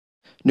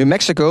New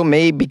Mexico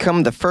may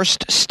become the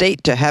first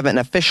state to have an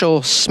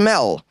official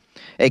smell.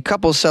 A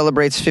couple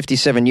celebrates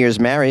 57 years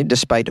married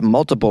despite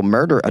multiple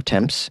murder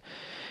attempts.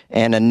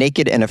 And a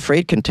naked and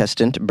afraid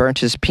contestant burnt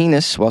his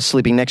penis while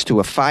sleeping next to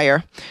a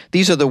fire.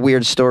 These are the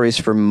weird stories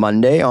for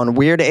Monday on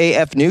Weird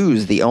AF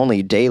News, the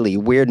only daily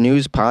weird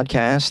news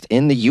podcast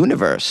in the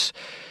universe.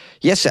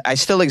 Yes, I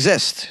still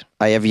exist.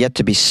 I have yet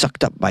to be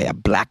sucked up by a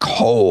black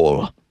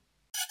hole.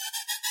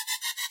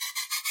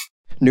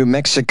 New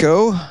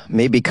Mexico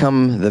may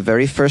become the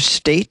very first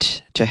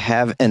state to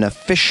have an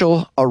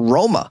official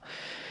aroma.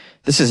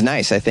 This is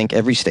nice. I think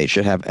every state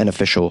should have an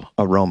official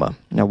aroma.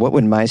 Now, what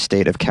would my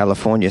state of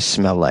California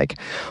smell like?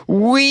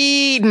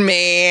 Weed,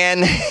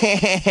 man!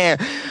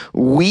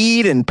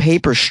 Weed and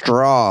paper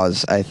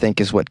straws, I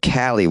think, is what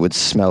Cali would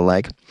smell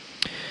like.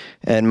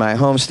 And my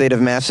home state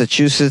of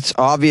Massachusetts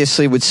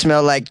obviously would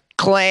smell like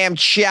clam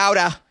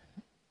chowder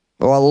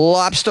or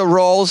lobster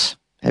rolls.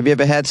 Have you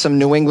ever had some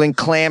New England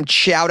clam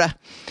chowder?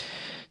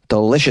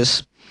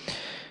 Delicious.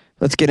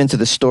 Let's get into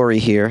the story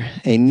here.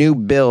 A new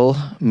bill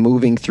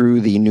moving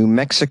through the New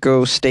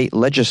Mexico state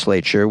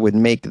legislature would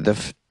make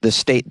the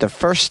state the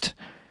first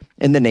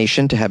in the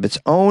nation to have its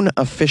own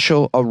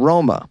official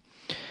aroma.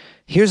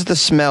 Here's the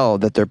smell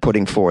that they're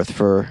putting forth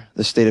for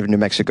the state of New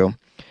Mexico.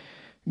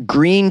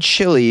 Green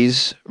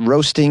chilies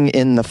roasting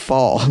in the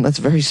fall. That's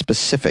very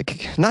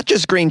specific. Not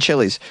just green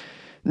chilies.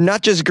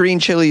 Not just green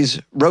chilies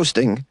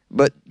roasting,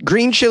 but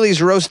green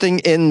chilies roasting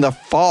in the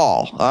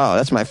fall. Oh,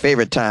 that's my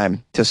favorite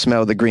time to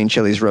smell the green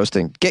chilies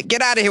roasting.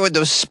 Get out of here with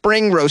those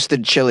spring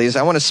roasted chilies.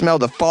 I want to smell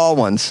the fall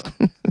ones.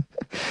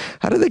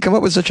 How did they come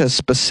up with such a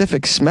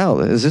specific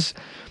smell? Is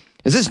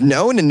this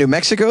known in New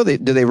Mexico? Do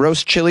they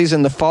roast chilies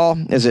in the fall?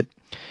 Is it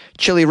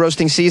chili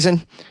roasting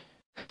season?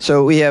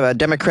 So we have a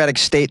Democratic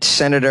State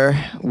Senator,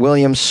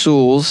 William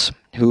Sewells,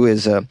 who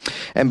is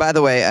and by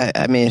the way,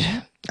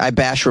 I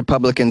bash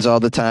Republicans all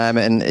the time,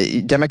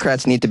 and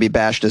Democrats need to be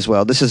bashed as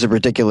well. This is a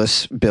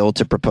ridiculous bill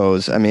to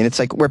propose. I mean, it's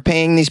like we're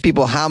paying these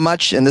people how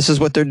much, and this is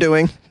what they're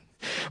doing?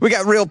 We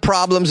got real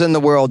problems in the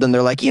world, and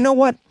they're like, you know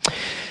what?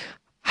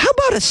 How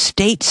about a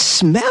state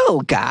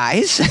smell,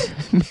 guys?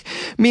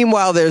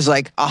 Meanwhile, there's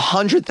like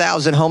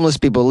 100,000 homeless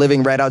people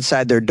living right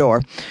outside their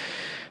door.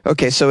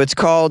 Okay, so it's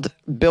called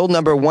Bill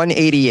number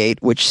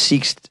 188, which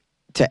seeks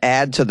to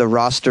add to the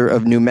roster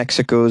of New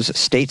Mexico's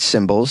state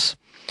symbols.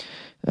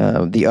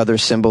 The other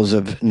symbols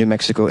of New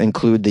Mexico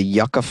include the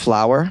yucca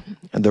flower,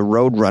 the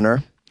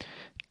roadrunner,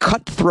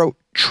 cutthroat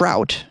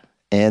trout,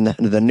 and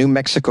the New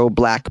Mexico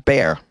black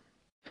bear.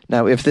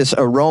 Now, if this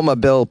aroma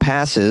bill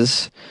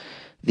passes,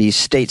 the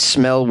state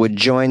smell would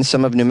join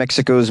some of New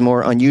Mexico's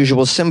more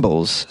unusual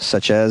symbols,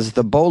 such as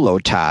the bolo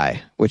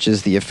tie, which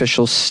is the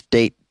official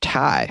state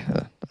tie.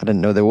 I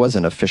didn't know there was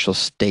an official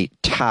state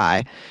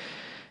tie.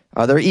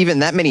 Are there even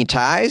that many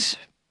ties?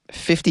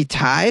 50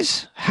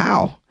 ties?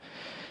 How?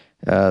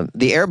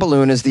 The air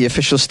balloon is the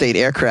official state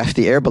aircraft,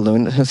 the air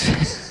balloon.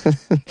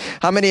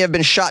 How many have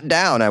been shot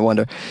down, I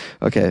wonder?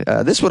 Okay,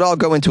 this would all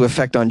go into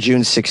effect on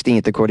June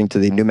 16th, according to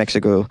the New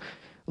Mexico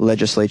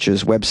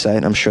legislature's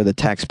website. I'm sure the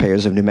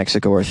taxpayers of New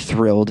Mexico are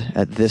thrilled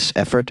at this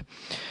effort.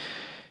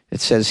 It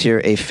says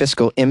here, a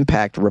fiscal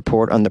impact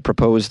report on the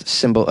proposed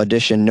symbol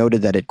addition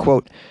noted that it,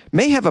 quote,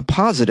 may have a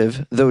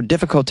positive, though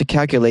difficult to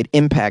calculate,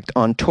 impact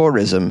on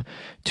tourism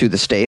to the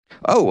state.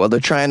 Oh, well, they're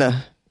trying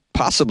to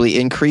possibly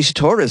increase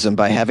tourism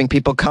by having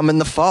people come in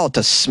the fall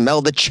to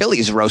smell the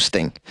chilies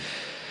roasting.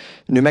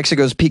 New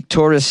Mexico's peak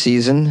tourist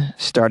season,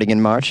 starting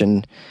in March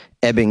and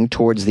ebbing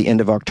towards the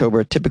end of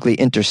October, typically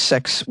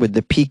intersects with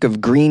the peak of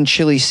green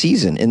chili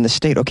season in the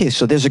state. Okay,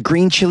 so there's a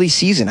green chili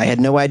season. I had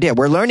no idea.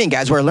 We're learning,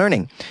 guys. We're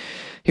learning.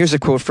 Here's a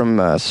quote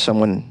from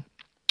someone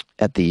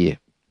at the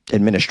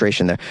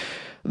administration there.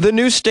 The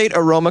new state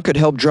aroma could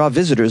help draw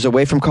visitors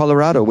away from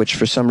Colorado, which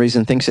for some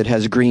reason thinks it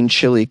has green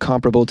chili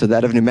comparable to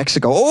that of New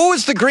Mexico. Oh,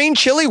 it's the green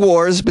chili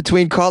wars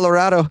between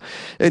Colorado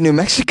and New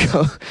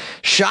Mexico.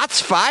 Shots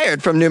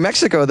fired from New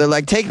Mexico. They're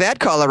like, take that,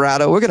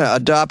 Colorado. We're going to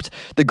adopt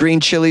the green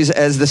chilies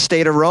as the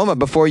state aroma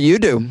before you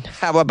do.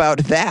 How about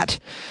that?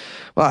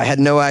 Well, I had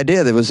no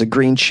idea there was a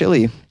green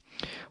chili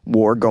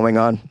war going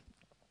on.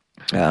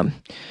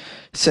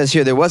 It says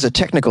here there was a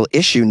technical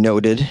issue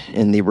noted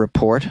in the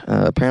report.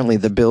 Apparently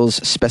the bill's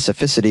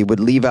specificity would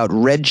leave out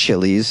red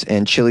chilies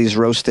and chilies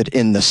roasted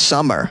in the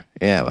summer.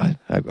 Yeah,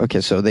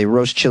 okay, so they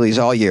roast chilies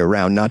all year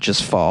round, not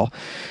just fall.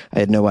 I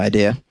had no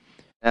idea.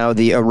 Now,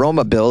 the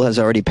aroma bill has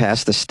already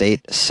passed the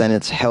state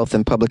Senate's Health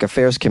and Public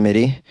Affairs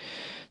Committee.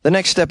 The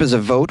next step is a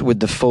vote with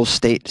the full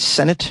state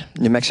Senate.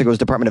 New Mexico's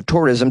Department of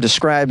Tourism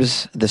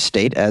describes the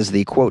state as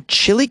the, quote,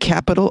 chili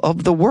capital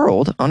of the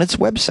world on its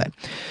website.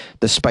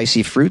 The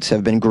spicy fruits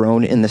have been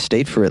grown in the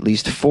state for at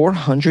least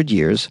 400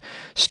 years,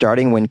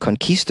 starting when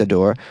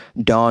conquistador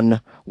Don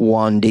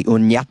Juan de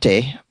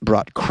Uñate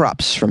brought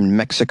crops from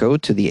Mexico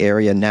to the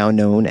area now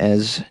known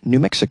as New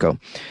Mexico.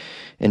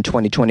 In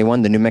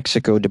 2021, the New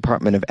Mexico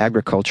Department of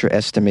Agriculture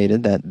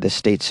estimated that the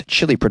state's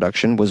chili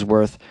production was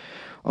worth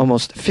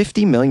almost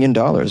 $50 million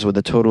with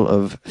a total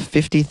of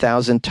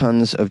 50,000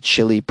 tons of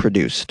chili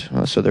produced.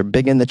 So they're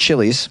big in the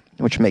chilies,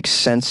 which makes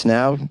sense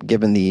now,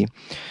 given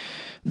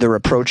their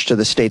approach to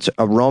the state's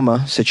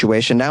aroma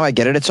situation. Now I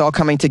get it. It's all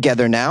coming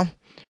together now.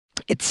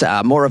 It's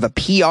more of a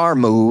PR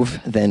move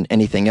than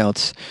anything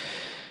else.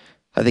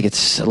 I think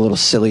it's a little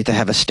silly to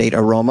have a state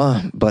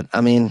aroma, but I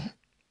mean,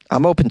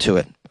 I'm open to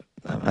it.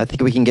 I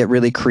think we can get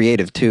really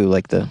creative too,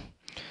 like the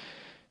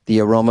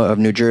aroma of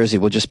New Jersey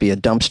will just be a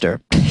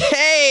dumpster.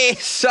 Hey,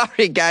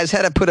 sorry guys,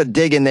 had to put a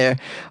dig in there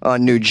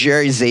on New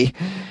Jersey.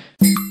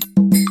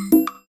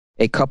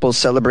 A couple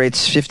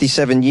celebrates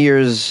 57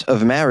 years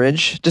of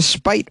marriage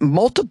despite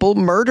multiple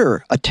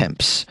murder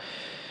attempts.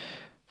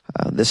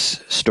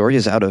 This story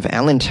is out of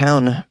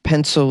Allentown,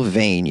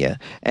 Pennsylvania.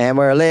 And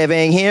we're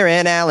living here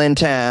in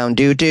Allentown.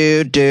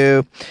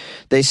 Do.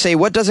 They say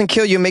what doesn't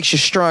kill you makes you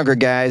stronger,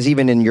 guys,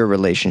 even in your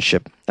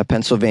relationship. A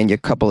Pennsylvania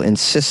couple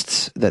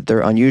insists that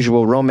their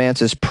unusual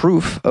romance is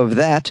proof of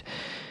that,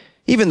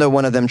 even though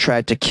one of them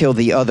tried to kill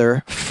the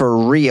other for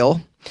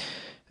real.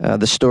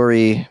 The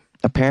story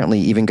apparently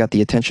even got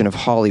the attention of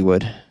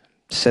Hollywood. It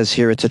says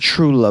here it's a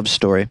true love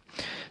story.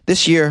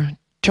 This year,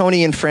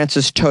 Tony and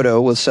Frances Toto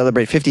will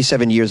celebrate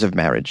 57 years of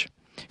marriage.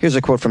 Here's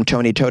a quote from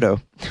Tony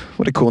Toto.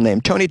 What a cool name.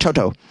 Tony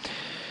Toto.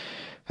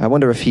 I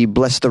wonder if he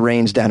blessed the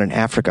rains down in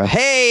Africa.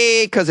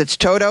 Hey, because it's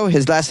Toto.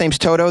 His last name's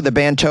Toto, the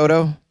band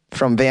Toto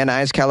from Van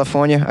Nuys,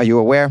 California. Are you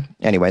aware?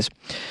 Anyways,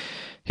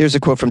 here's a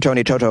quote from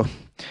Tony Toto.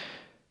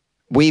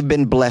 We've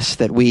been blessed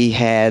that we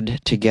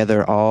had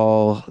together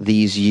all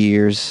these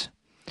years.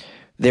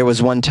 There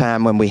was one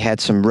time when we had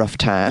some rough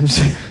times.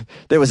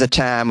 There was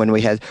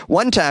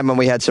one time when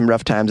we had some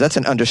rough times. That's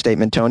an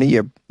understatement, Tony.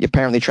 You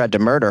apparently tried to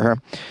murder her.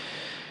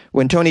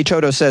 When Tony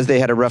Toto says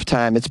they had a rough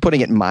time, it's putting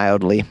it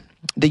mildly.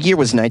 The year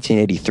was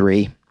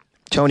 1983.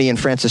 Tony and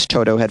Frances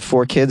Toto had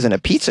 4 kids and a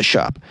pizza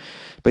shop,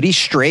 but he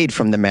strayed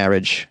from the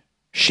marriage.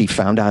 She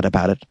found out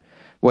about it.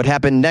 What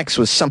happened next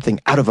was something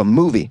out of a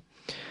movie.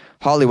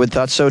 Hollywood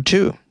thought so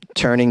too,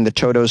 turning the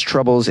Toto's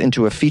troubles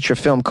into a feature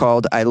film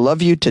called I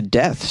Love You to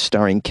Death,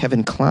 starring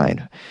Kevin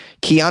Kline,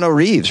 Keanu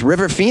Reeves,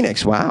 River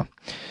Phoenix. Wow.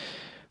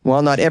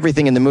 While not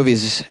everything in the movie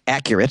is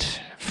accurate,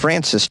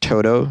 Frances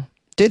Toto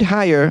did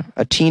hire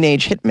a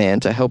teenage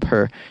hitman to help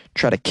her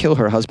try to kill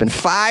her husband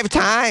 5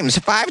 times.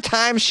 5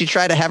 times she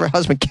tried to have her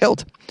husband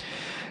killed,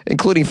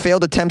 including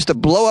failed attempts to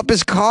blow up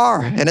his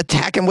car and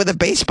attack him with a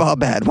baseball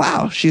bat.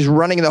 Wow, she's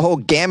running the whole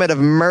gamut of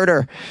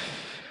murder.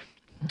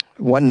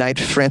 One night,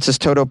 Frances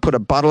Toto put a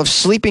bottle of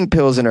sleeping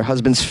pills in her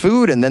husband's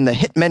food, and then the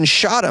hitmen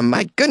shot him.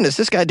 My goodness,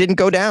 this guy didn't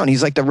go down.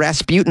 He's like the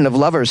Rasputin of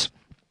lovers.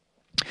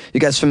 You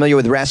guys familiar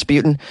with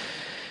Rasputin?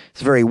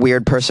 He's a very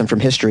weird person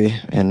from history,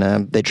 and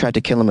they tried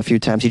to kill him a few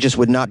times. He just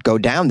would not go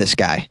down, this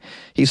guy.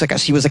 He was like a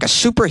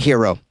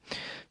superhero.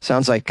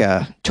 Sounds like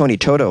Tony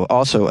Toto,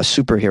 also a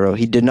superhero.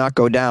 He did not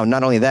go down.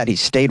 Not only that, he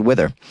stayed with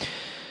her.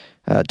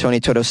 Tony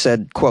Toto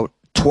said, quote,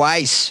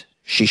 "Twice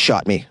she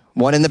shot me.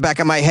 One in the back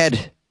of my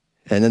head,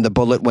 and then the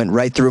bullet went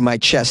right through my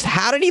chest."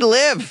 How did he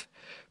live?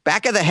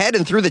 Back of the head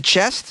and through the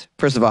chest?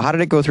 First of all, how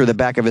did it go through the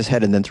back of his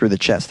head and then through the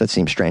chest? That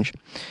seems strange.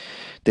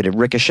 Did it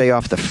ricochet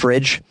off the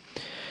fridge?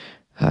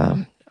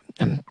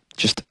 I'm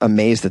just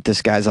amazed that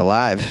this guy's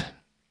alive.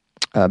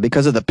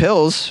 Because of the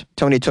pills,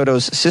 Tony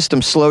Toto's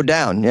system slowed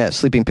down. Yeah,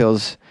 sleeping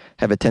pills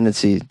have a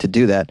tendency to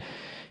do that.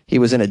 He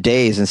was in a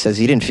daze and says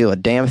he didn't feel a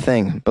damn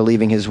thing,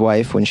 believing his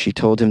wife when she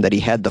told him that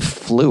he had the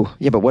flu.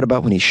 Yeah, but what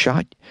about when she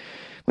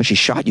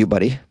shot you,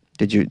 buddy?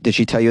 Did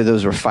she tell you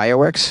those were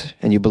fireworks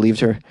and you believed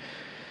her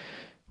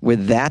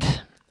with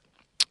that?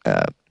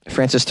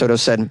 Frances Toto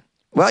said,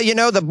 "Well,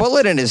 the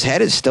bullet in his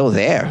head is still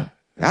there.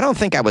 I don't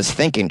think I was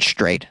thinking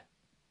straight.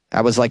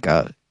 It was like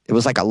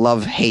a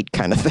love-hate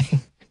kind of thing.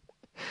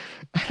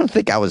 I don't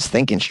think I was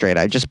thinking straight.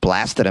 I just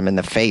blasted him in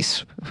the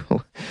face.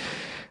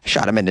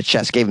 Shot him in the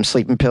chest, gave him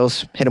sleeping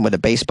pills, hit him with a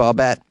baseball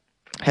bat.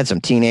 Had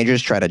some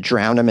teenagers try to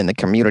drown him in the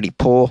community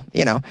pool.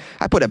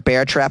 I put a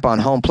bear trap on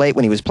home plate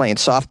when he was playing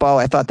softball.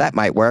 I thought that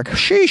might work.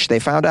 Sheesh, they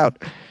found out."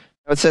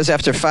 It says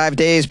after 5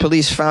 days,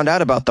 police found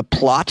out about the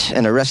plot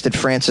and arrested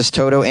Frances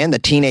Toto and the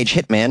teenage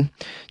hitman.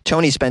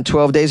 Tony spent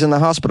 12 days in the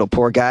hospital,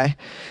 poor guy.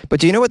 But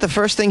do you know what the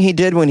first thing he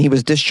did when he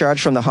was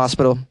discharged from the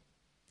hospital?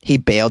 He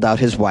bailed out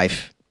his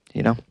wife,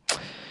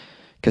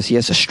 because he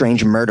has a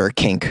strange murder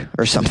kink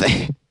or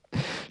something.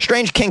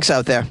 Strange kinks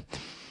out there.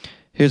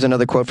 Here's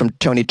another quote from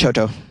Tony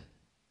Toto.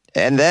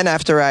 "And then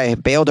after I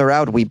bailed her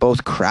out, we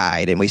both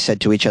cried and we said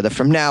to each other,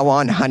 from now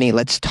on, honey,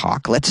 let's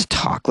talk, let's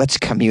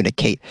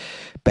communicate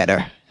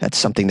better. That's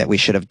something that we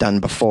should have done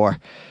before.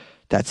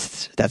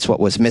 That's what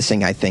was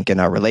missing, I think, in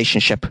our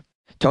relationship."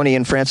 Tony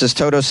and Frances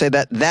Toto say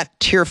that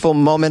tearful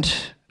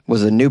moment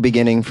was a new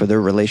beginning for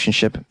their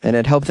relationship, and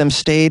it helped them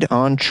stayed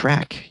on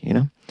track,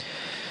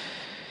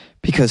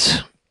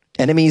 Because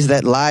enemies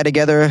that lie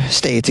together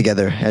stay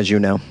together, as you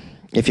know.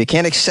 If you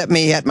can't accept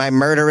me at my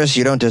murderous,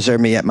 you don't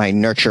deserve me at my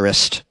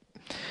nurturist.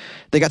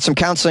 They got some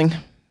counseling.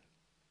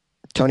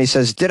 Tony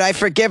says, "Did I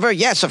forgive her?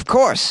 Yes, of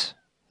course.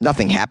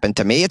 Nothing happened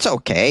to me. It's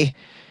okay.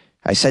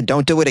 I said,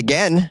 don't do it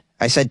again.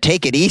 I said,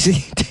 take it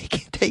easy.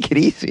 Take it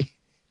easy."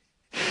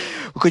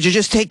 Could you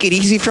just take it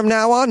easy from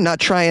now on? Not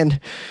try and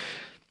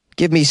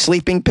give me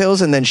sleeping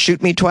pills and then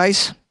shoot me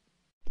twice?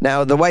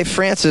 Now, the wife,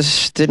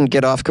 Frances, didn't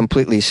get off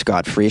completely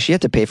scot-free. She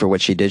had to pay for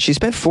what she did. She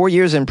spent 4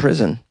 years in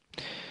prison.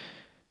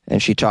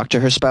 And she talked to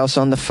her spouse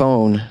on the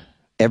phone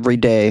every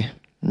day.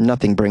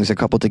 Nothing brings a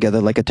couple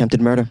together like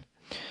attempted murder.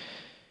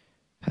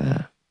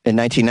 In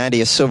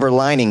 1990, a silver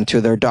lining to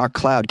their dark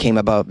cloud came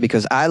about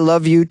because I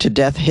Love You to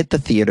Death hit the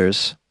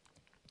theaters.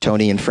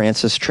 Tony and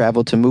Frances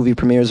traveled to movie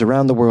premieres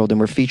around the world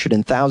and were featured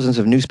in thousands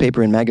of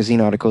newspaper and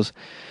magazine articles.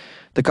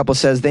 The couple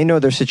says they know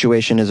their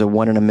situation is a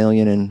 1 in a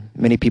million and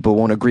many people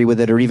won't agree with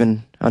it or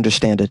even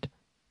understand it.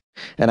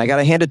 And I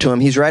gotta hand it to him,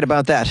 he's right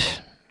about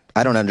that.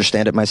 I don't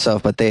understand it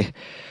myself, but they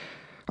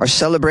are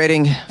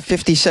celebrating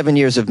 57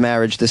 years of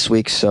marriage this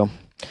week, so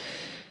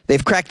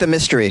they've cracked the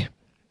mystery.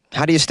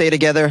 How do you stay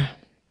together?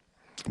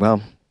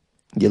 Well,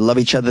 you love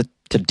each other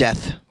to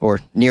death, or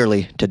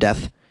nearly to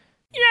death.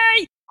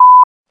 Yay!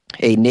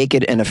 A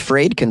Naked and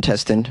Afraid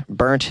contestant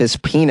burnt his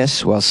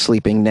penis while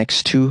sleeping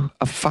next to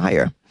a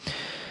fire.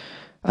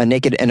 A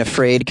Naked and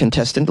Afraid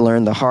contestant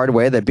learned the hard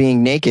way that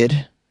being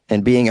naked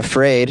and being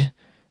afraid,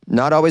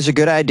 not always a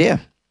good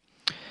idea.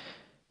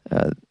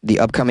 The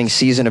upcoming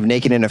season of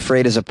Naked and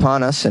Afraid is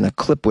upon us, and a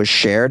clip was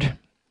shared.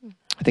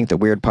 I think the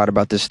weird part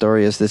about this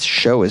story is this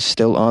show is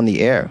still on the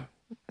air.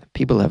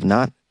 People have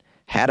not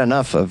had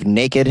enough of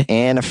Naked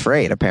and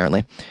Afraid,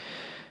 apparently.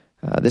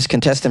 This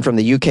contestant from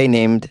the UK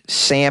named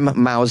Sam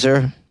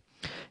Mauser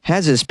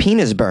has his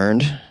penis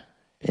burned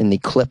in the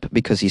clip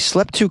because he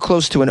slept too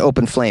close to an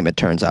open flame, it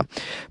turns out.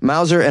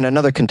 Mauser and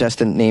another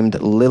contestant named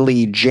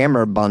Lily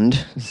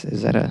Jammerbund.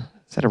 Is that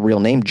a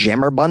real name?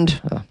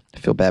 Jammerbund? I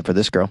feel bad for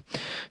this girl.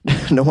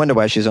 No wonder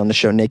why she's on the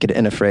show Naked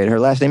and Afraid. Her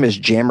last name is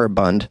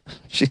Jammerbund.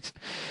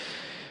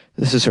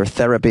 This is her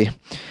therapy.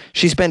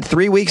 She spent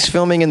 3 weeks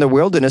filming in the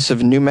wilderness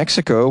of New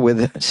Mexico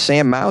with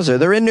Sam Mauser.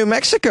 They're in New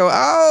Mexico.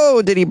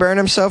 Oh, did he burn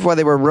himself while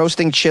they were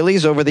roasting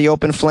chilies over the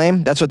open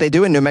flame? That's what they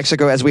do in New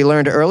Mexico, as we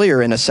learned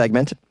earlier in a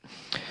segment.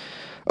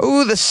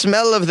 Oh, the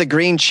smell of the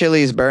green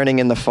chilies burning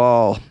in the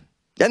fall.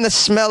 And the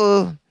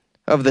smell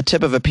of the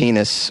tip of a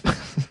penis.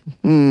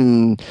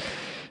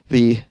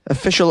 The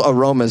official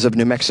aromas of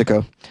New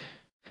Mexico.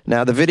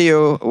 Now, the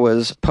video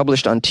was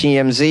published on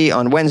TMZ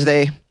on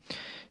Wednesday.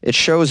 It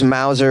shows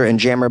Mauser and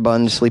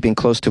Jammerbund sleeping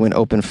close to an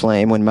open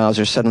flame when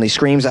Mauser suddenly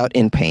screams out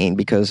in pain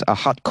because a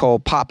hot coal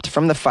popped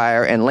from the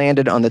fire and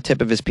landed on the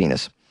tip of his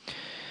penis.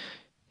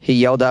 He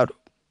yelled out,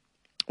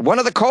 "One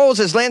of the coals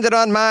has landed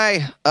on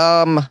my,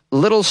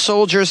 little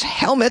soldier's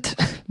helmet."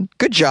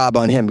 Good job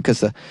on him, because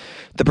the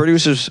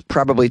producers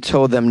probably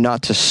told them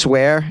not to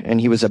swear,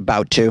 and he was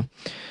about to.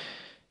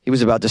 He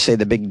was about to say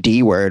the big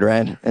D word,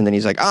 right? And then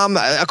he's like,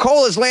 a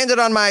coal has landed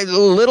on my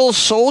little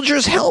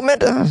soldier's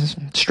helmet?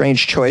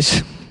 Strange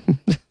choice.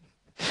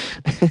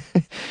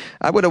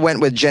 I would have went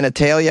with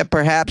genitalia,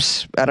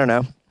 perhaps. I don't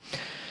know.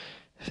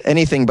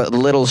 Anything but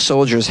little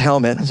soldier's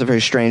helmet. That's a very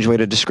strange way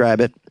to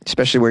describe it,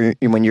 especially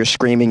when you're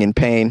screaming in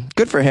pain.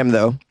 Good for him,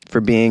 though, for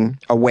being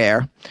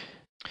aware.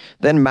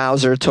 Then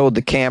Mauser told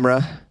the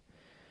camera,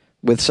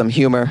 with some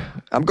humor,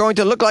 "I'm going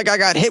to look like I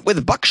got hit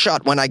with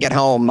buckshot when I get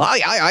home.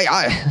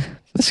 I."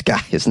 This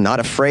guy is not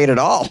afraid at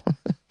all.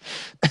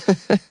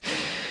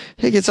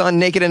 He gets on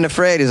Naked and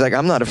Afraid. He's like,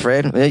 "I'm not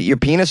afraid. Your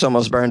penis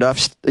almost burned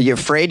off. Are you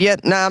afraid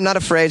yet?" "Nah, I'm not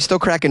afraid. Still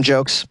cracking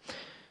jokes."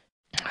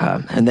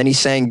 And then he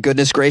sang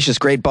 "Goodness Gracious,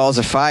 Great Balls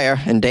of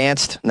Fire" and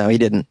danced. No, he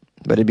didn't,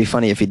 but it'd be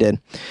funny if he did.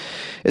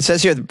 It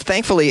says here,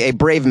 thankfully, a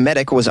brave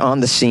medic was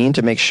on the scene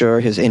to make sure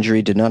his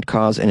injury did not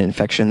cause an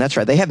infection. That's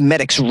right. They have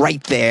medics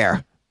right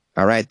there.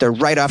 All right. They're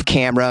right off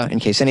camera in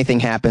case anything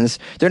happens.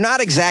 They're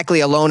not exactly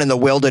alone in the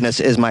wilderness,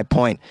 is my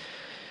point.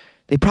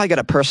 They probably got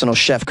a personal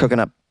chef cooking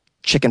up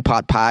chicken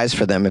pot pies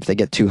for them if they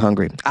get too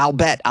hungry. I'll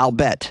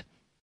bet.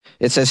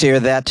 It says here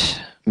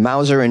that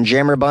Mauser and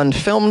Jammerbund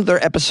filmed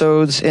their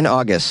episodes in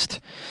August.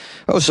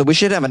 Oh, so we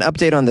should have an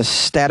update on the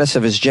status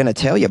of his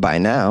genitalia by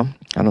now.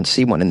 I don't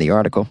see one in the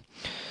article.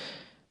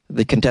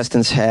 The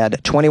contestants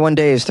had 21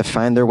 days to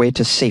find their way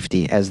to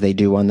safety, as they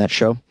do on that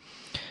show.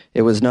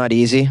 It was not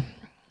easy,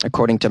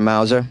 according to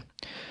Mauser.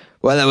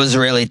 "Well, it was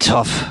really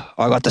tough.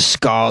 I got the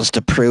scars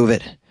to prove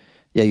it."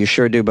 Yeah, you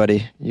sure do,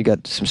 buddy. You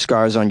got some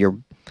scars on your,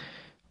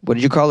 what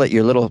did you call it?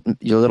 Your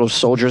little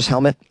soldier's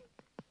helmet?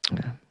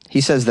 He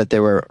says that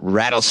there were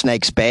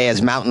rattlesnakes,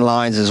 bears, mountain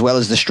lions, as well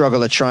as the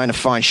struggle of trying to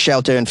find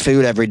shelter and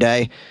food every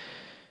day.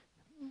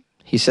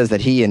 He says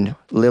that he and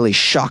Lily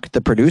shocked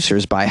the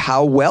producers by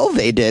how well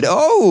they did.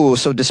 Oh,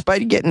 so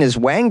despite getting his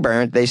wang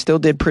burnt, they still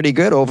did pretty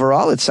good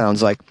overall, it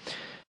sounds like.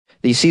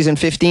 The season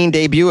 15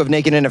 debut of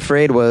Naked and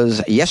Afraid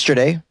was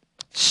yesterday,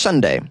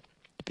 Sunday.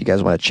 If you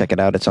guys want to check it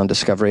out, it's on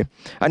Discovery.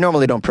 I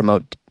normally don't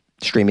promote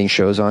streaming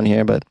shows on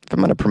here, but if I'm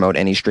going to promote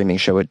any streaming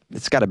show,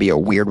 it's got to be a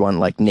weird one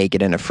like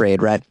Naked and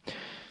Afraid, right?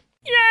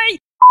 Yay!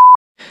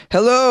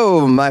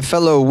 Hello, my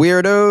fellow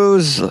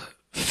weirdos,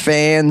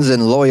 fans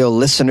and loyal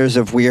listeners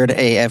of Weird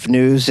AF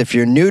News. If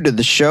you're new to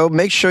the show,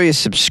 make sure you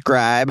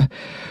subscribe,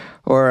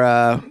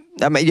 or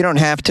I mean, you don't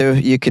have to.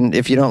 You can,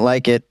 if you don't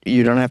like it,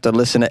 you don't have to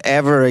listen to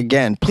ever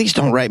again. Please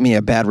don't write me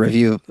a bad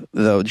review,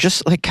 though.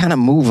 Just like kind of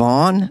move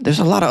on. There's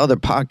a lot of other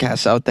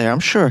podcasts out there. I'm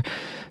sure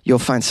you'll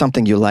find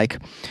something you like.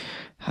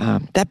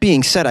 That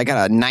being said, I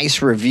got a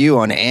nice review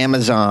on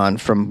Amazon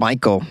from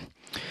Michael.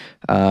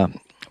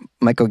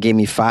 Michael gave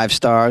me 5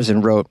 stars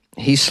and wrote,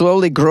 "He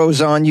slowly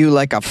grows on you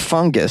like a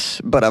fungus,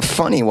 but a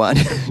funny one."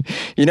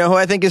 You know who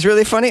I think is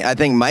really funny? I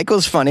think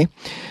Michael's funny.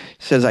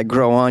 Says, "I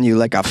grow on you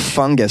like a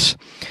fungus."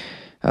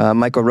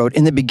 Michael wrote,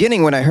 "In the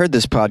beginning, when I heard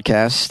this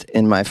podcast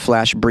in my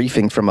flash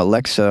briefing from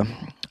Alexa,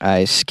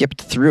 I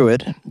skipped through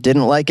it,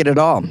 didn't like it at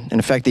all.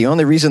 In fact, the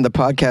only reason the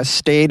podcast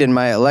stayed in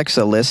my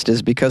Alexa list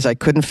is because I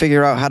couldn't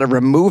figure out how to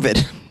remove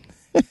it."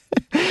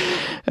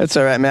 That's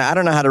all right, man. I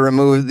don't know how to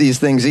remove these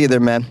things either,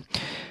 man.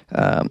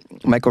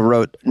 Michael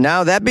wrote,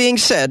 "Now, that being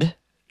said,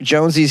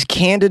 Jonesy's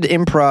candid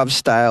improv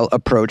style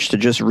approach to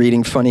just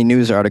reading funny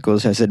news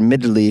articles has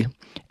admittedly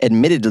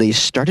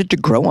started to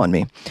grow on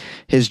me.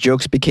 His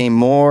jokes became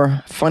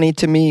more funny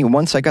to me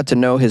once I got to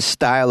know his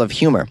style of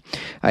humor.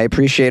 I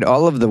appreciate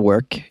all of the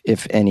work,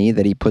 if any,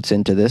 that he puts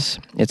into this.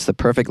 It's the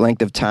perfect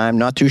length of time,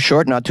 not too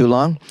short, not too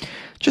long.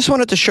 Just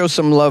wanted to show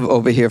some love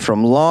over here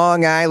from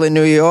Long Island,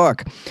 New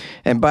York.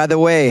 And by the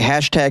way,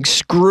 hashtag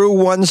screw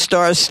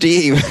 1-star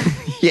Steve."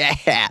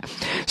 Yeah.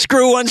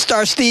 Screw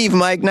 1-star Steve,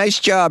 Mike. Nice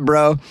job,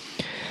 bro.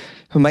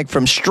 Mike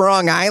from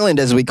Strong Island,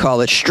 as we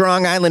call it.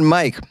 Strong Island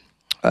Mike.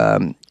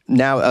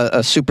 Now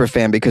a super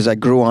fan because I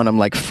grew on him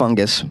like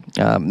fungus.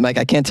 Mike,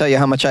 I can't tell you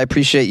how much I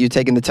appreciate you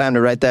taking the time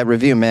to write that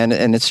review, man.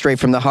 And it's straight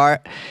from the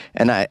heart.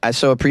 And I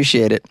so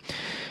appreciate it.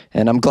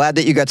 And I'm glad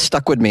that you got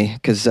stuck with me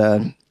because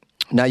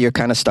now you're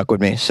kind of stuck with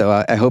me.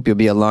 So I hope you'll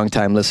be a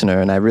long-time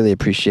listener. And I really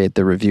appreciate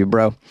the review,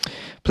 bro.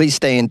 Please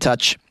stay in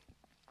touch.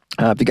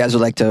 If you guys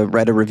would like to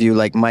write a review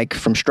like Mike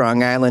from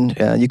Strong Island,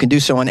 you can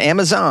do so on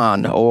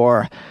Amazon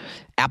or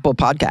Apple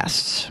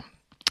Podcasts.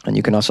 And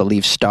you can also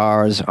leave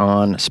stars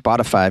on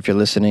Spotify if you're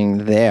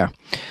listening there.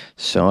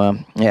 So,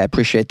 I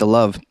appreciate the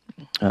love.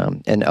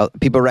 And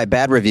people write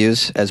bad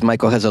reviews, as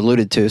Michael has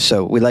alluded to.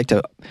 So we got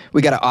to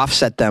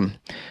offset them.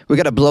 We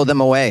got to blow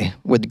them away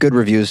with good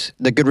reviews.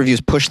 The good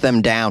reviews push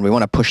them down. We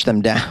want to push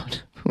them down.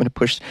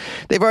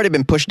 They've already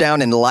been pushed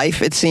down in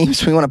life, it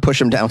seems. We want to push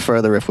them down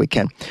further if we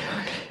can.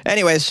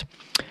 Anyways,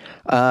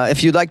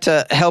 if you'd like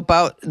to help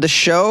out the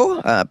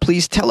show,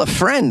 please tell a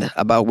friend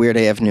about Weird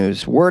AF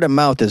News. Word of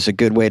mouth is a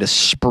good way to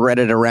spread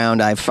it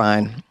around, I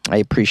find. I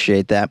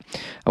appreciate that.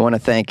 I want to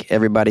thank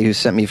everybody who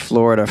sent me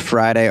Florida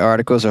Friday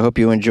articles. I hope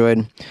you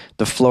enjoyed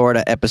the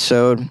Florida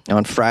episode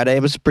on Friday.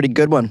 It was a pretty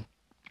good one.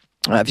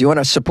 If you want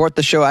to support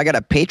the show, I got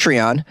a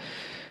Patreon.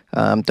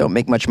 Don't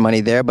make much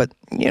money there, but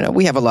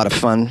we have a lot of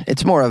fun.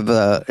 It's more of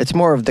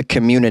the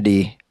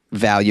community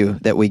value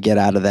that we get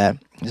out of that.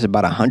 There's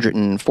about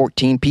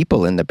 114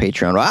 people in the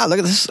Patreon. Wow, look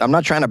at this. I'm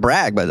not trying to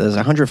brag, but there's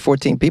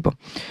 114 people.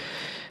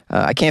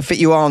 I can't fit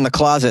you all in the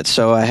closet,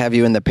 so I have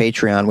you in the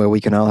Patreon where we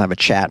can all have a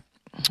chat.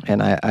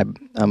 And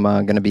I'm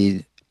going to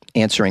be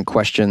answering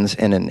questions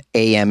in an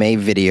AMA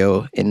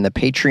video in the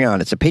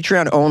Patreon. It's a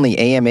Patreon-only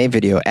AMA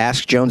video,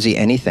 Ask Jonesy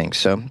Anything.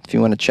 So if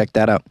you want to check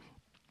that out,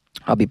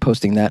 I'll be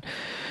posting that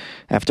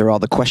after all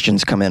the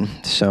questions come in.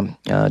 So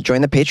join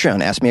the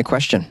Patreon. Ask me a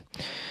question.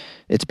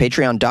 It's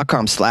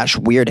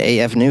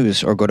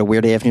patreon.com/weirdafnews or go to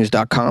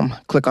weirdafnews.com.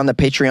 Click on the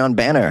Patreon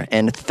banner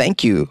and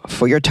thank you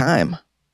for your time.